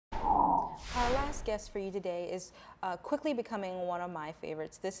Our last guest for you today is quickly becoming one of my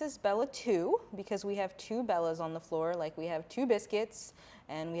favorites. This is Bella 2 because we have two Bellas on the floor, like we have two biscuits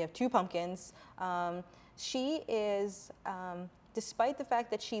and we have two pumpkins. She is, despite the fact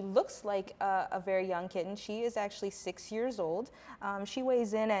that she looks like a very young kitten, she is actually 6 years old. She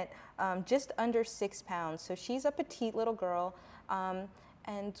weighs in at just under 6 pounds, so she's a petite little girl.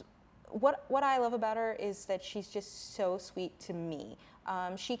 And what I love about her is that she's just so sweet to me.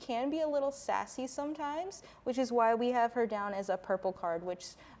 She can be a little sassy sometimes, which is why we have her down as a purple card, which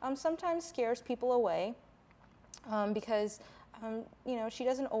sometimes scares people away because you know, she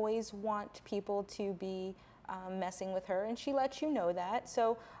doesn't always want people to be messing with her, and she lets you know that.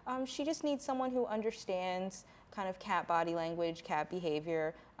 So she just needs someone who understands kind of cat body language, cat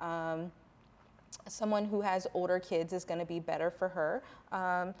behavior. Someone who has older kids is going to be better for her,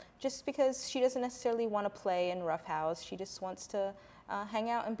 just because she doesn't necessarily want to play and roughhouse. She just wants to hang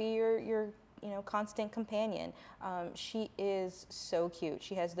out and be your constant companion. She is so cute.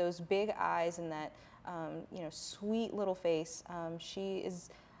 She has those big eyes and that sweet little face. She is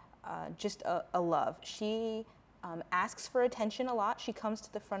just a love. She asks for attention a lot. She comes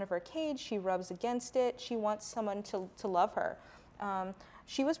to the front of her cage. She rubs against it. She wants someone to love her.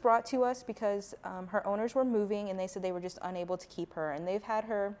 She was brought to us because her owners were moving and they said they were just unable to keep her. And they've had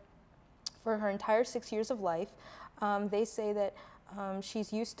her for her entire 6 years of life. They say that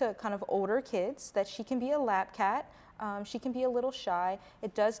she's used to kind of older kids, that she can be a lap cat. She can be a little shy.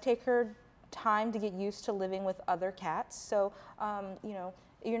 It does take her time to get used to living with other cats. So,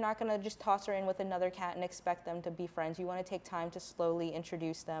 you're not going to just toss her in with another cat and expect them to be friends. You want to take time to slowly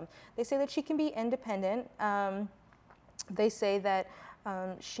introduce them. They say that she can be independent. They say that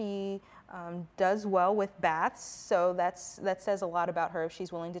she does well with baths, so that says a lot about her if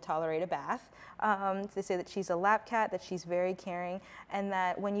she's willing to tolerate a bath. They say that she's a lap cat, that she's very caring, and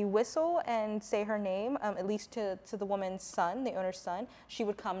that when you whistle and say her name, at least to the woman's son, the owner's son, she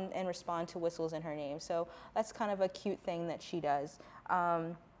would come and respond to whistles in her name. So that's kind of a cute thing that she does.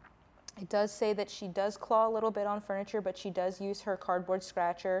 It does say that she does claw a little bit on furniture, but she does use her cardboard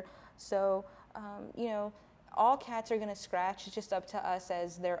scratcher. So, all cats are going to scratch. It's just up to us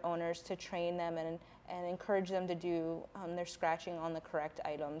as their owners to train them and encourage them to do their scratching on the correct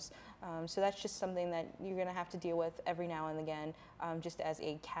items. So that's just something that you're going to have to deal with every now and again, just as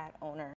a cat owner.